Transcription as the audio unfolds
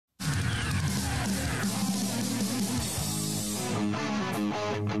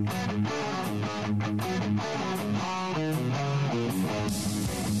Load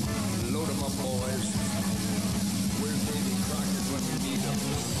 'em up, boys. Where's Davy Crockett when we need him?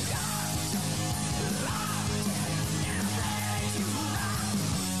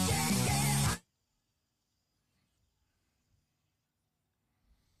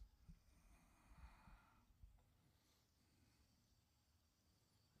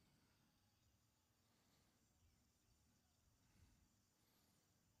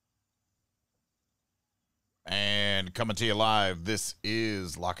 And coming to you live, this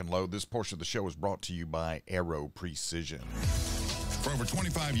is Lock and Load. This portion of the show is brought to you by Aero Precision. For over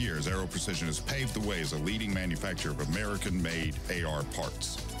 25 years, Aero Precision has paved the way as a leading manufacturer of American-made AR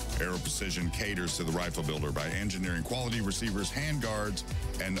parts. Aero Precision caters to the rifle builder by engineering quality receivers, handguards,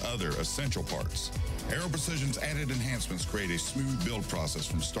 and other essential parts. Aero Precision's added enhancements create a smooth build process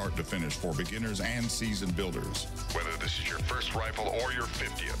from start to finish for beginners and seasoned builders. Whether this is your first rifle or your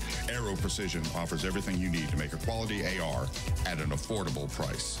 50th, Aero Precision offers everything you need to make a quality AR at an affordable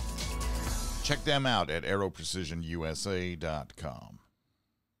price. Check them out at aeroprecisionusa.com.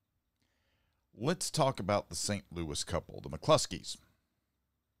 Let's talk about the St. Louis couple, the McCloskeys.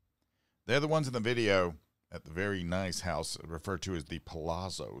 They're the ones in the video at the very nice house referred to as the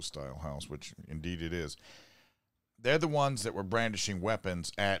Palazzo-style house, which indeed it is. They're the ones that were brandishing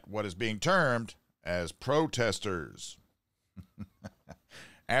weapons at what is being termed as protesters.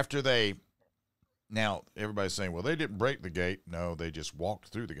 After they... Now, everybody's saying, well, they didn't break the gate. No, they just walked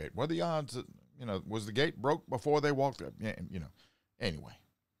through the gate. What are the odds that, was the gate broke before they walked through? Yeah, Anyway,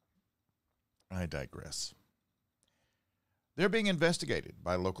 I digress. They're being investigated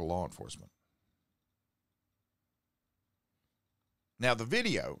by local law enforcement. Now, the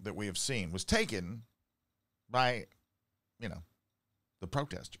video that we have seen was taken by, the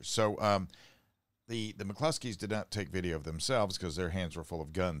protesters. So the McCloskeys did not take video of themselves because their hands were full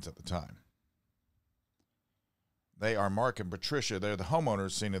of guns at the time. They are Mark and Patricia. They're the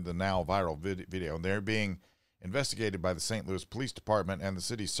homeowners seen in the now viral video, and they're being investigated by the St. Louis Police Department and the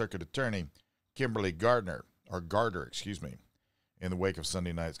city's circuit attorney, Kimberly Garder, in the wake of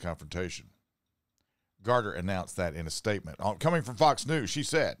Sunday night's confrontation. Garder announced that in a statement. Coming from Fox News, she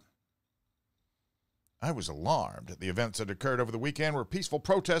said, "I was alarmed at the events that occurred over the weekend where peaceful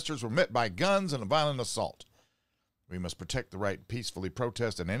protesters were met by guns and a violent assault. We must protect the right to peacefully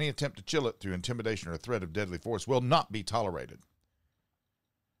protest, and any attempt to chill it through intimidation or threat of deadly force will not be tolerated."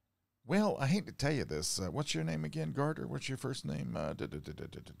 Well, I hate to tell you this. What's your name again, Garder? What's your first name?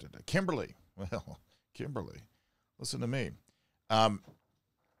 Kimberly. Well, Kimberly, listen to me.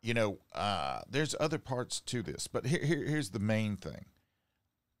 There's other parts to this, but here's the main thing.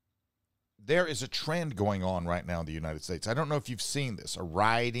 There is a trend going on right now in the United States. I don't know if you've seen this, a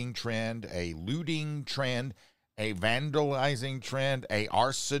rioting trend, a looting trend, a vandalizing trend, a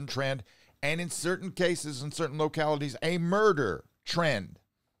arson trend, and in certain cases, in certain localities, a murder trend.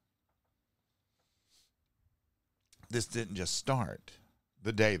 This didn't just start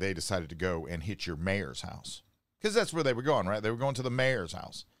the day they decided to go and hit your mayor's house, because that's where they were going, right? They were going to the mayor's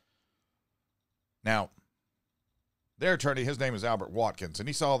house. Now, their attorney, his name is Albert Watkins, and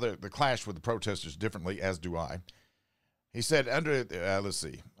he saw the clash with the protesters differently, as do I. He said, under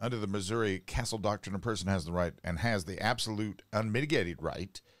the Missouri Castle Doctrine, a person has the right and has the absolute unmitigated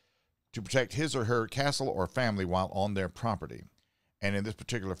right to protect his or her castle or family while on their property. And in this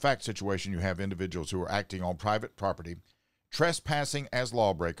particular fact situation, you have individuals who are acting on private property, trespassing as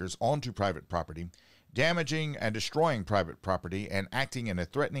lawbreakers onto private property, damaging and destroying private property, and acting in a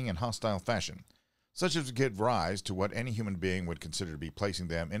threatening and hostile fashion, such as to give rise to what any human being would consider to be placing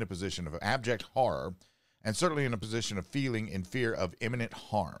them in a position of abject horror, and certainly in a position of feeling in fear of imminent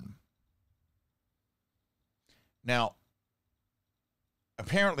harm. Now,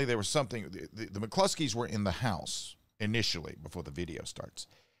 apparently there was something, the McCloskeys were in the house initially before the video starts,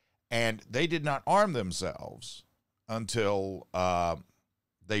 and they did not arm themselves until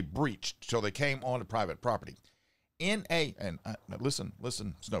they breached, till they came onto private property. Listen,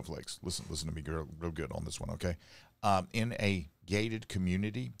 snowflakes, listen to me real good on this one, okay? In a gated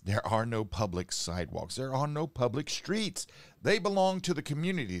community, there are no public sidewalks. There are no public streets. They belong to the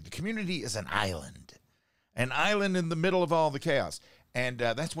community. The community is an island in the middle of all the chaos. And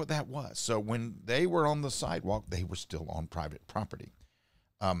that's what that was. So when they were on the sidewalk, they were still on private property.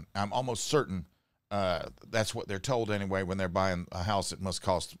 I'm almost certain that's what they're told anyway when they're buying a house that must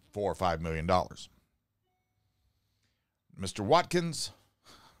cost $4 or $5 million. Mr. Watkins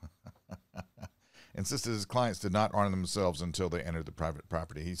insisted his clients did not arm themselves until they entered the private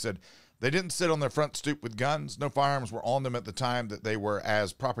property. He said they didn't sit on their front stoop with guns. No firearms were on them at the time that they were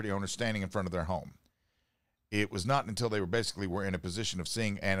as property owners standing in front of their home. It was not until they were in a position of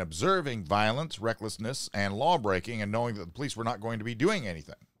seeing and observing violence, recklessness, and law-breaking and knowing that the police were not going to be doing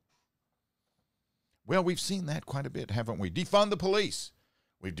anything. Well, we've seen that quite a bit, haven't we? Defund the police.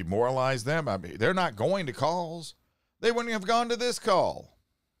 We've demoralized them. I mean, they're not going to calls. They wouldn't have gone to this call.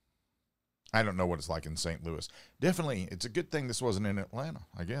 I don't know what it's like in St. Louis. Definitely, it's a good thing this wasn't in Atlanta,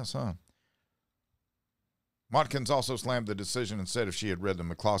 I guess, huh? Watkins also slammed the decision and said if she had read the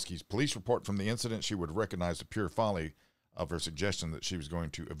McCloskeys' police report from the incident, she would have recognized the pure folly of her suggestion that she was going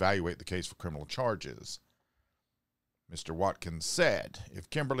to evaluate the case for criminal charges. Mr. Watkins said, if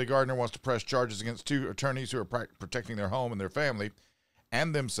Kimberly Gardner wants to press charges against two attorneys who are protecting their home and their family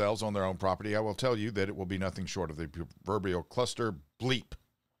and themselves on their own property, I will tell you that it will be nothing short of the proverbial cluster bleep.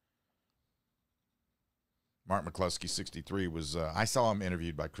 Mark McCloskey, 63, was, I saw him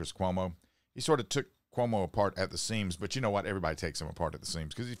interviewed by Chris Cuomo. He sort of took Cuomo apart at the seams, but you know what? Everybody takes him apart at the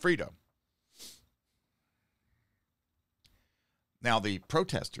seams because he's Frito. Now, the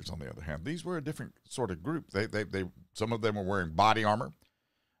protesters, on the other hand, these were a different sort of group. Some of them were wearing body armor.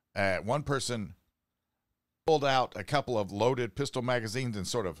 One person pulled out a couple of loaded pistol magazines and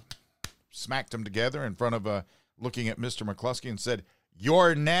sort of smacked them together in front of looking at Mr. McCloskey and said,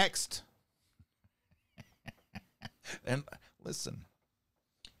 "You're next." And listen,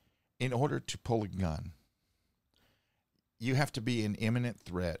 in order to pull a gun, you have to be in imminent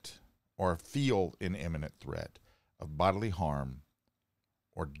threat or feel in imminent threat of bodily harm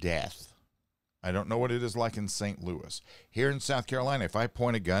or death. I don't know what it is like in St. Louis. Here in South Carolina, if I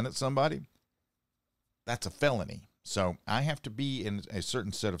point a gun at somebody, that's a felony. So I have to be in a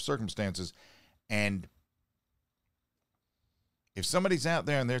certain set of circumstances. And if somebody's out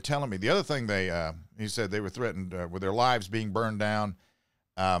there and they're telling me, the other thing he said they were threatened with their lives being burned down.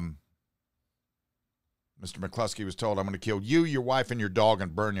 Mr. McCloskey was told, I'm going to kill you, your wife, and your dog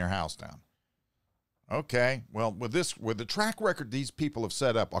and burn your house down. Okay, well, with the track record these people have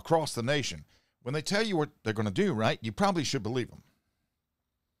set up across the nation, when they tell you what they're going to do, right, you probably should believe them.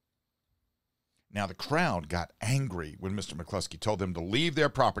 Now, the crowd got angry when Mr. McCloskey told them to leave their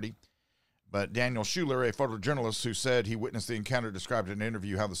property, but Daniel Schuler, a photojournalist who said he witnessed the encounter, described in an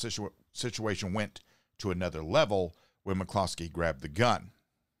interview how the situation went to another level when McCloskey grabbed the gun.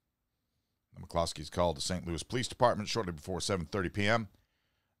 The McCloskeys called the St. Louis Police Department shortly before 7:30 p.m.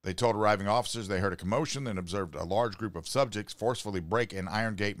 They told arriving officers they heard a commotion and observed a large group of subjects forcefully break an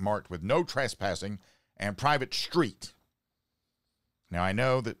iron gate marked with no trespassing and private street. Now, I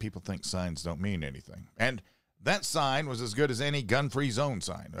know that people think signs don't mean anything, and that sign was as good as any gun-free zone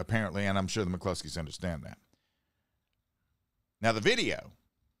sign, apparently, and I'm sure the McCloskeys understand that. Now, the video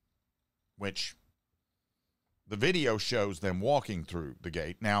shows them walking through the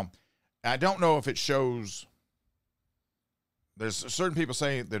gate. Now, I don't know if it shows. There's certain people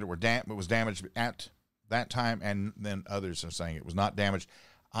saying that it was damaged at that time, and then others are saying it was not damaged.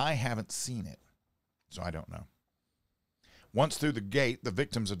 I haven't seen it, so I don't know. Once through the gate, the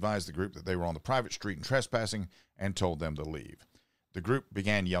victims advised the group that they were on the private street and trespassing and told them to leave. The group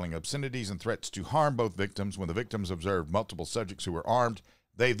began yelling obscenities and threats to harm both victims. When the victims observed multiple subjects who were armed,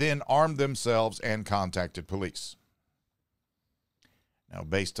 they then armed themselves and contacted police. Now,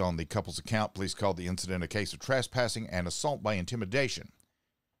 based on the couple's account, police called the incident a case of trespassing and assault by intimidation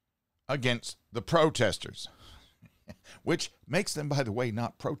against the protesters, which makes them, by the way,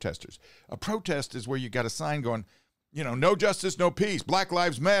 not protesters. A protest is where you got a sign going, you know, no justice, no peace, Black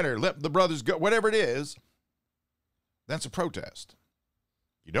Lives Matter, let the brothers go, whatever it is. That's a protest.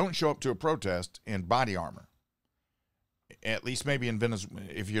 You don't show up to a protest in body armor. At least maybe in Venezuela,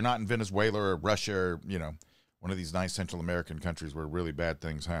 if you're not in Venezuela or Russia or, you know, one of these nice Central American countries where really bad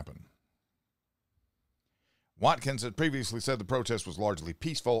things happen. Watkins had previously said the protest was largely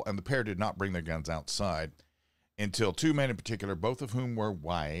peaceful and the pair did not bring their guns outside until two men in particular, both of whom were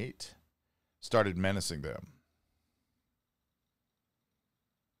white, started menacing them.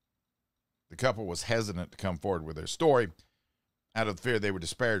 The couple was hesitant to come forward with their story out of fear they would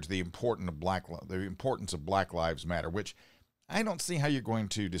disparage the importance of Black Lives Matter, which I don't see how you're going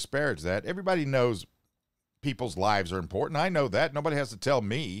to disparage that. Everybody knows people's lives are important. I know that. Nobody has to tell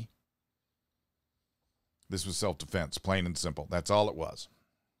me. This was self-defense, plain and simple. That's all it was.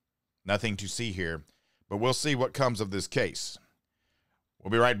 Nothing to see here, but we'll see what comes of this case.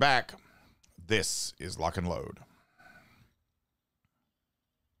 We'll be right back. This is Lock and Load.